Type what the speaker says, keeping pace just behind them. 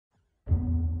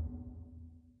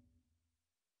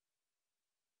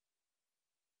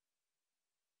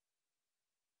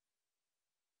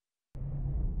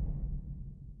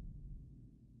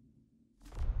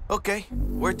Okay,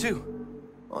 where to?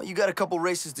 Well, you got a couple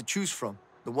races to choose from.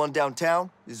 The one downtown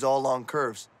is all long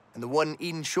curves, and the one in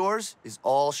Eden Shores is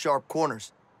all sharp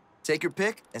corners. Take your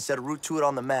pick and set a route to it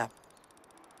on the map.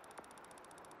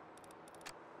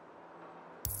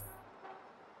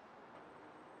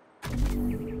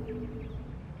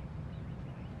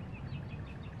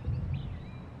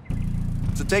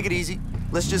 So take it easy.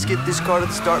 Let's just get this car to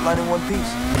the start line in one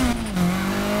piece.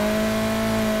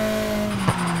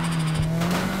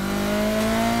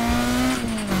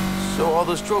 So all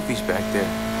those trophies back there.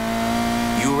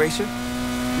 You a racer?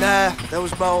 Nah, that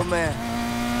was my old man.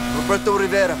 Roberto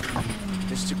Rivera.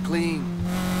 Mr. Clean.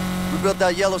 Rebuilt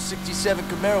that yellow 67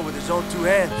 Camaro with his own two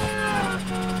hands.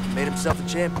 Made himself a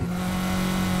champion.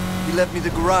 He left me the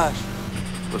garage.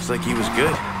 Looks like he was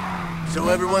good. So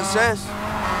everyone says.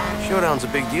 Showdown's a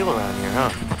big deal around here, huh?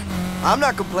 I'm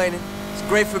not complaining. It's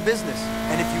great for business.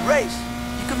 And if you race,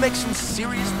 you can make some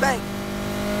serious bank.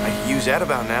 I could use that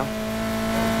about now.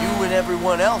 You and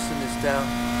everyone else in this town.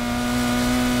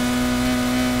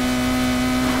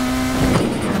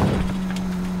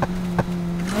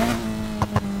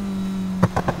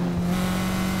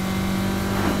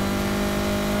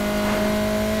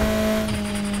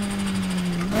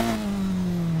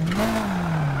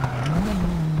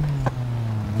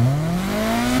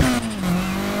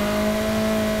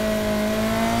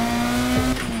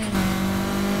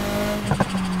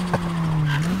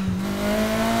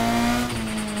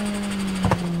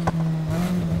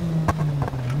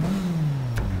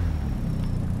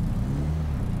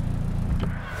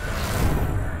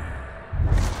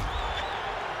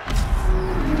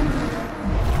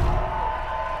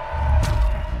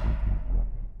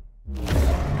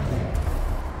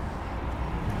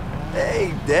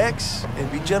 Hey, Dex,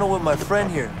 and be gentle with my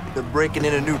friend here. They're breaking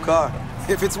in a new car.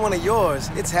 If it's one of yours,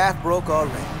 it's half broke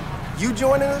already. You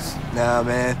joining us? Nah,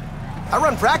 man. I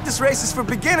run practice races for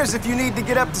beginners if you need to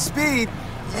get up to speed.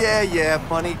 Yeah,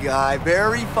 funny guy.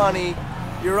 Very funny.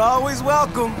 You're always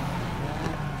welcome.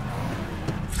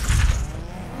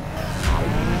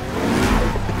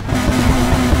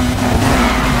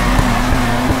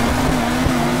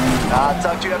 I'll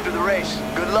talk to you after the race.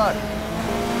 Good luck.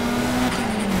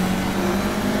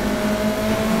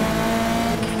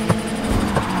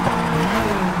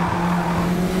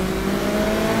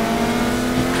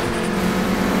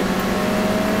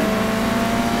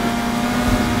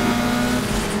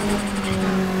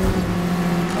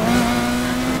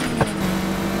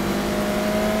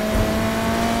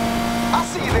 I'll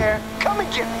see you there. Come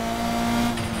and get me.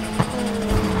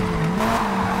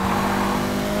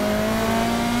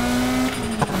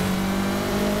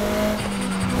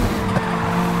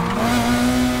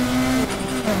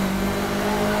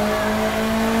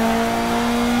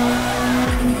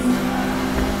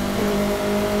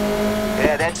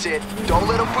 Yeah, that's it. Don't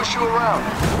let them push you around.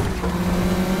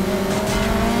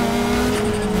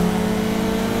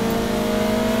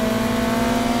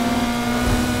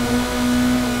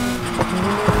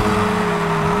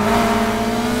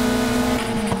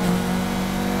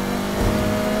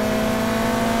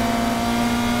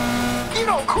 You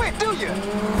don't quit, do you?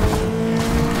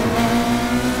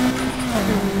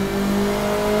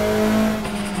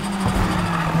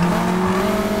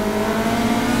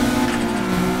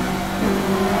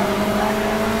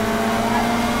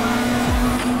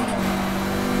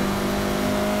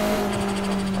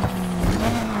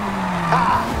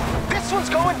 This one's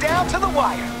going down to the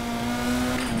wire.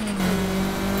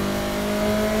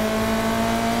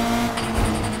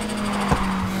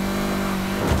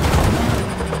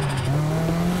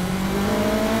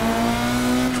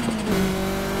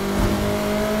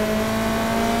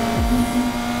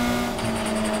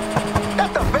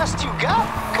 That the best you got?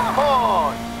 Come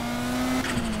on!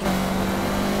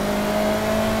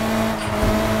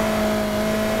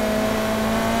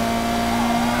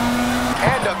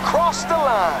 And across the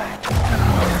line.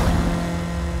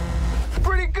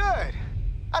 Pretty good.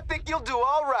 I think you'll do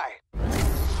all right.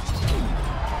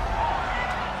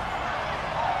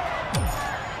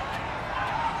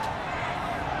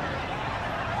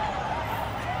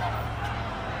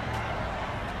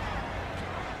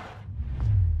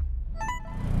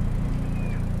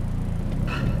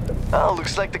 Oh,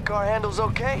 looks like the car handles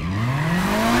okay.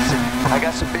 Listen, I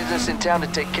got some business in town to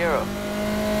take care of.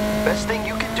 Best thing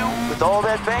you can do with all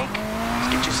that bank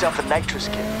is get yourself a nitrous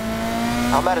kit.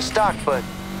 I'm out of stock, but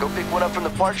go pick one up from the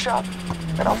part shop,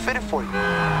 and I'll fit it for you.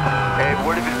 Hey,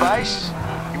 word of advice,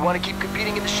 you want to keep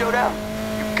competing in the showdown,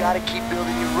 you gotta keep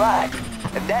building your ride,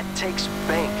 and that takes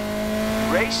bank.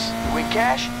 You race, you win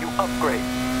cash, you upgrade.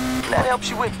 And that helps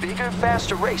you win bigger,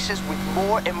 faster races with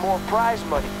more and more prize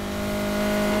money.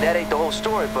 that ain't the whole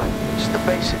story, but just the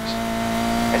basics.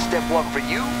 And step one for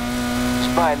you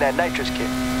is buying that nitrous kit.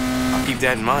 I'll keep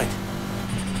that in mind.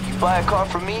 You buy a car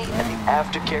from me, and the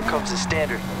aftercare comes as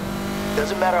standard.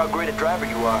 Doesn't matter how great a driver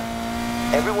you are.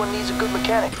 Everyone needs a good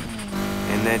mechanic.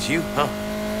 And that's you, huh?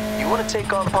 You want to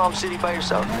take on Palm City by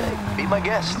yourself? Hey, be my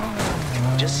guest.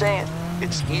 Just saying,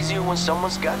 it's easier when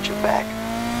someone's got your back.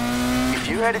 If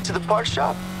you're headed to the parts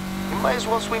shop, you might as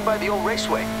well swing by the old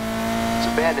raceway. It's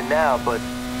abandoned now, but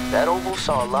that oval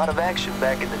saw a lot of action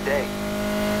back in the day.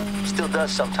 Still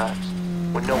does sometimes,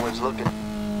 when no one's looking.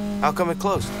 How come it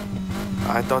closed?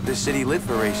 I thought this city lived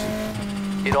for racing.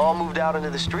 It all moved out into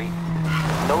the street.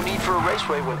 No need for a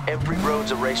raceway when every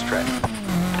road's a racetrack.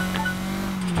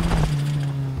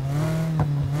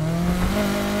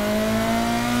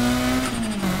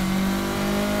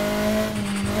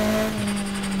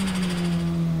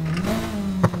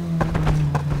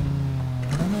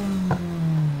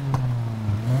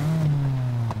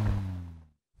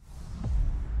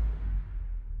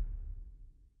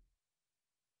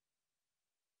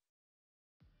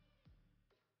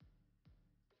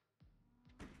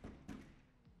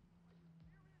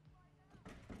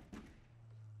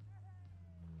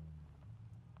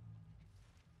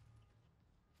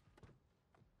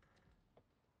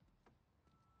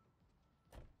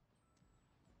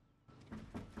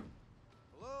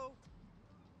 Hello?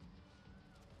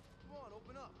 Come on,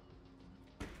 open up.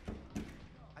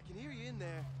 I can hear you in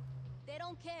there. They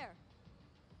don't care.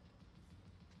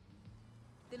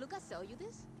 Did Lucas sell you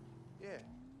this? Yeah.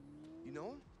 You know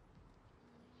him?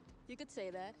 You could say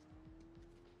that.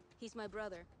 He's my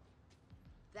brother.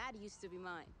 That used to be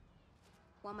mine.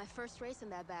 Won my first race in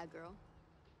that bad girl.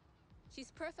 She's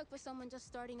perfect for someone just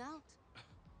starting out.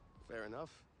 Fair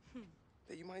enough.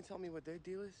 Hey, you mind telling me what their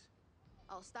deal is?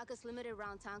 Our stock is limited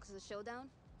around town because of the showdown.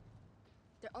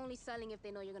 They're only selling if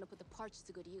they know you're gonna put the parts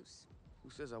to good use. Who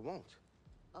says I won't?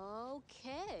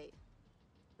 Okay.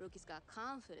 Rookie's got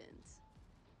confidence.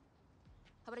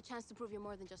 How about a chance to prove you're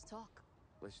more than just talk?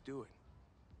 Let's do it.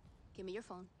 Give me your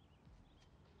phone.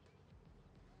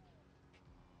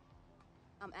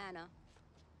 I'm Anna.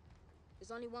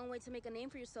 There's only one way to make a name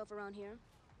for yourself around here.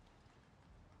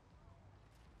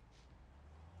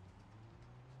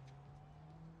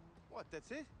 What,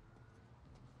 that's it?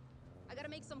 I gotta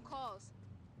make some calls.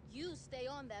 You stay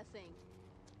on that thing.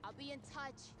 I'll be in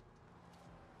touch.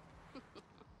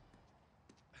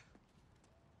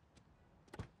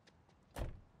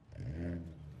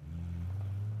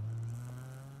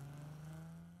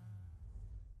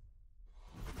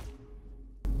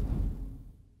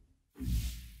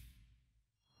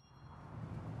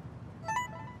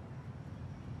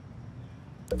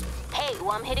 Hey,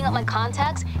 while I'm hitting up my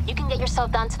contacts, you can get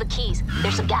yourself down to the Keys.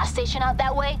 There's a gas station out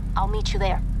that way. I'll meet you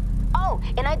there. Oh,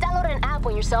 and I downloaded an app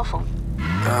on your cell phone.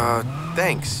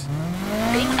 Thanks.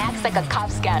 Bing acts like a cop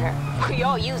scanner. We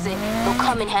all use it. It'll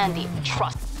come in handy.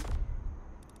 Trust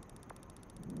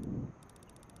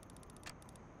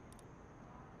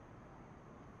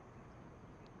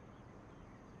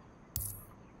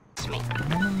me.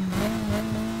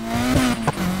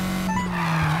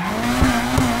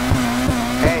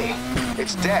 Hey,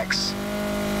 it's Dex.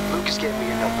 Lucas gave me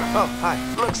your number. Oh, hi.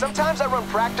 Look, sometimes I run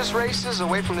practice races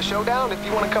away from the showdown if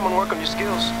you want to come and work on your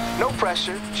skills. No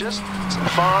pressure, just some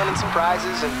fun and some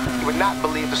prizes, and you would not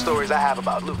believe the stories I have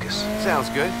about Lucas. Sounds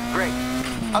good. Great.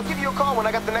 I'll give you a call when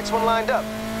I got the next one lined up.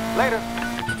 Later.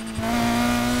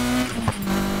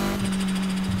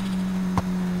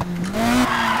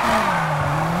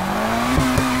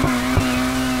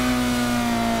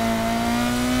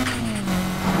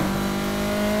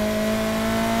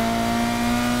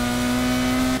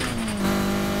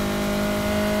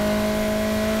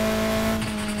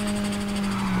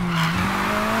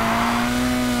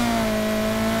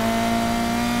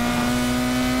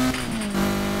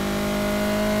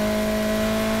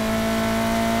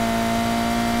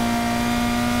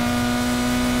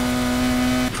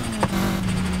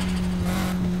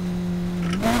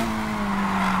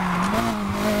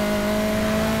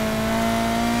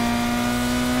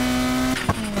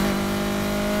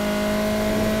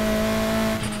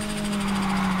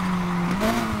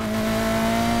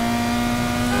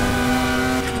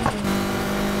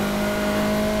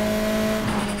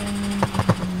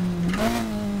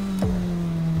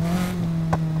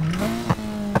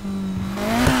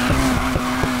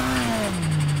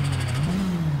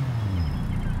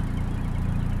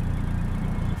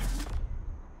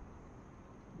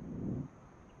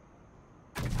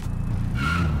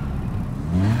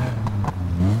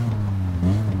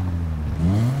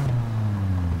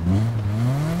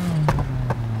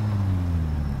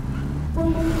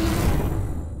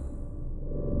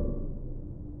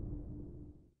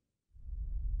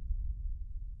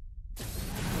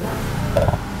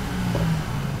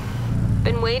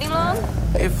 waiting long?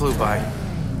 It flew by.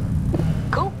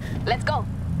 Cool. Let's go.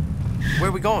 Where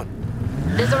are we going?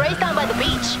 There's a race down by the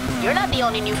beach. You're not the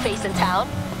only new face in town.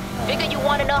 Figured you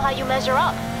want to know how you measure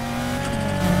up.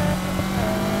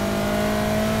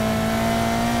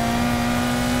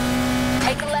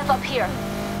 Take a left up here.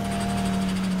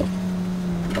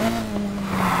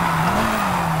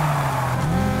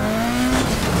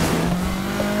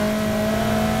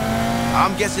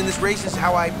 I'm guessing this race is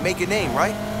how I make a name,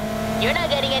 right? You're not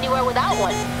getting anywhere without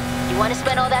one. You want to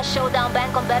spend all that showdown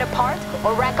bank on better parts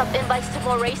or rack up invites to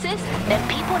more races? Then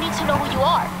people need to know who you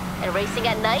are. And racing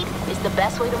at night is the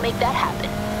best way to make that happen.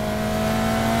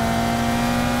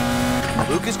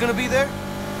 Luke is gonna be there?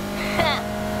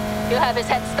 He'll have his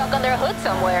head stuck under a hood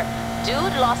somewhere.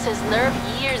 Dude lost his nerve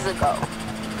years ago.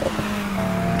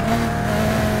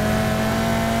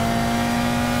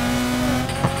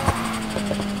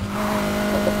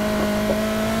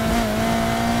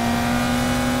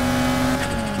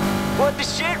 What the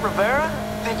shit, Rivera?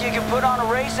 Think you can put on a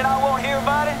race and I won't hear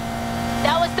about it?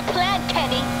 That was the plan,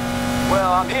 Kenny.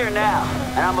 Well, I'm here now,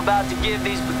 and I'm about to give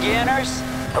these beginners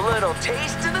a little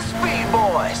taste of the Speed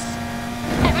Boys.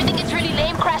 Everything is really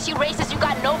lame, crashy races you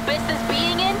got no business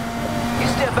being in? You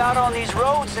step out on these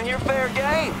roads and you're fair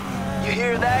game. You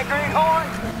hear that, Greenhorn?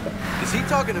 Is he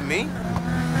talking to me?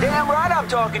 Damn right I'm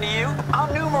talking to you.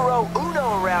 I'm numero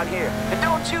uno around here, and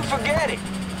don't you forget it.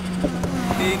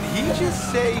 Did he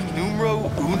just say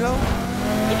numero uno?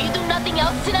 If you do nothing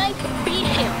else tonight, beat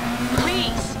him,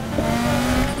 please.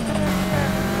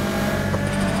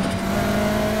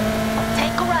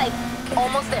 Take a right.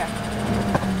 Almost there.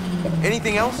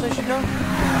 Anything else I should know?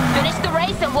 Finish the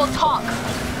race and we'll talk.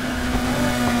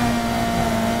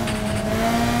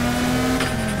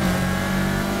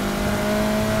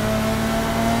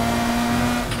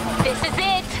 This is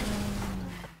it.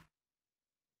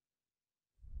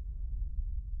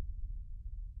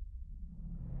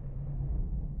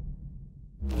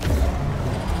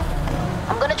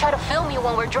 I'm gonna try to film you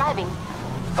when we're driving.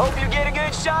 Hope you get a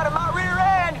good shot of my rear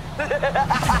end.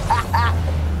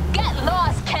 Get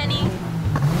lost, Kenny.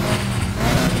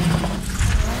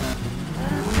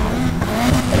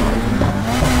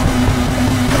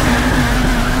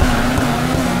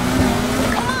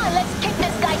 Come on, let's kick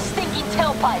this guy's stinking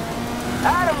tailpipe.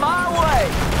 Out of my way.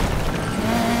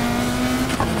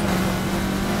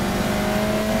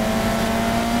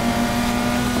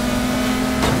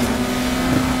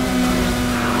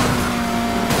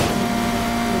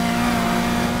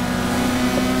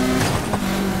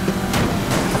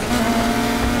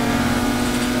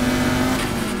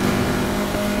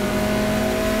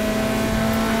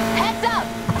 Heads up!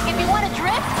 If you want to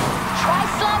drift, try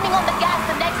slamming on the gas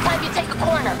the next time you take a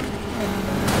corner.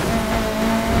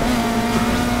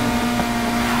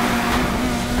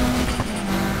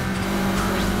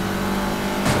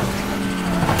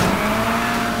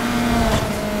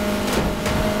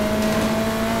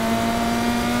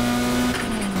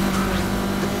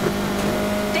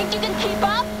 Think you can keep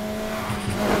up?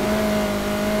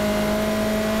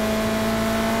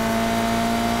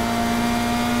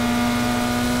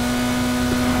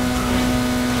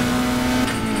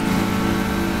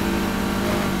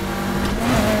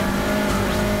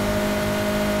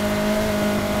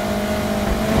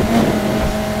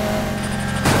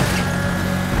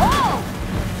 Whoa!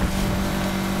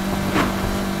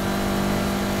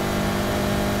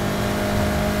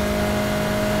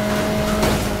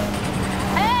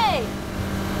 Hey!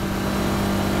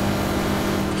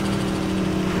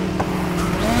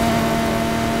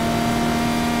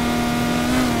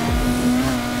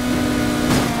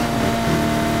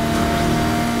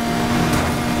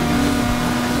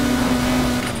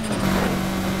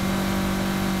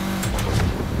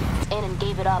 In and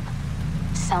gave it up.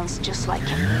 Sounds just like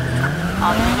him.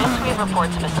 All units, we have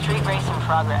reports of a street race in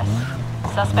progress.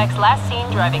 Suspects last seen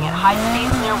driving at high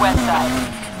speeds near West Side.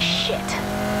 Shit.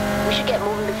 We should get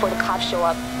moving before the cops show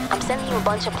up. I'm sending you a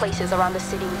bunch of places around the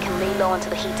city we can lay low until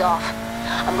the heat's off.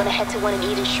 I'm gonna head to one in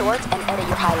Eden Shores and edit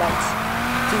your highlights.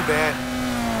 Too bad.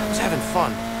 I was having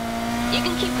fun. You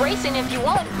can keep racing if you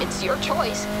want. It's your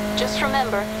choice. Just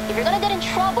remember, if you're gonna get in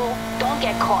trouble, don't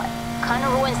get caught.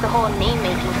 Kinda ruins the whole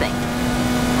name-making thing.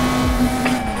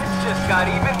 This just got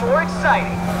even more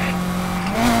exciting.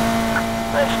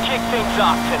 Let's kick things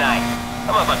off tonight.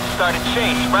 I'm about to start a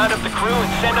chase, round up the crew,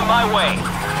 and send them my way.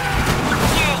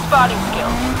 Use spotting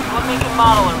skills. What make and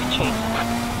model are we chasing?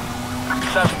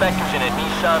 Suspect is in a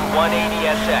Nissan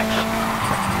 180SX.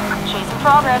 Chase in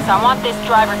progress. I want this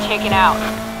driver taken out.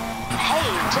 Hey,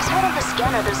 just heard on the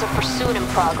scanner there's a pursuit in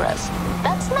progress.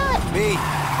 That's not... Me.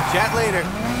 Chat later.